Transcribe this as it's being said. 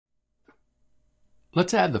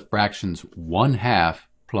Let's add the fractions 1/2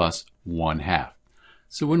 plus 1/2.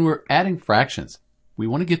 So when we're adding fractions, we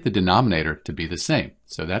want to get the denominator to be the same.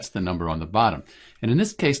 So that's the number on the bottom. And in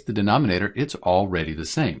this case, the denominator, it's already the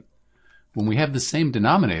same. When we have the same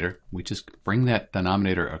denominator, we just bring that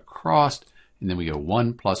denominator across, and then we go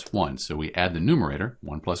 1 plus 1. So we add the numerator,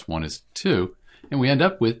 1 plus 1 is 2, and we end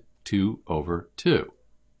up with 2 over 2.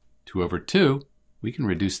 2 over 2, we can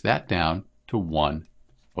reduce that down to 1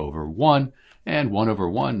 over 1, and 1 over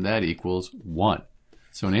 1, that equals 1.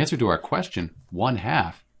 So in answer to our question,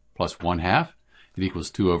 1/2 plus 1/2, it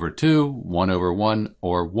equals 2 over 2, 1 over 1,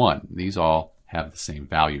 or 1. These all have the same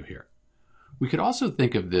value here. We could also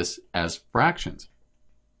think of this as fractions.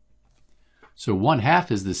 So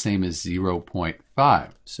 1/2 is the same as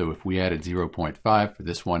 0.5. So if we added 0.5 for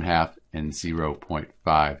this 1/2 and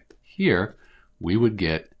 0.5 here, we would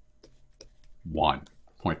get 1.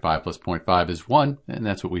 0.5 plus 0.5 is 1, and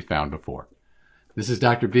that's what we found before. This is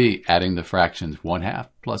Dr. B adding the fractions 1/2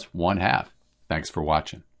 plus 1/2. Thanks for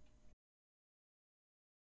watching.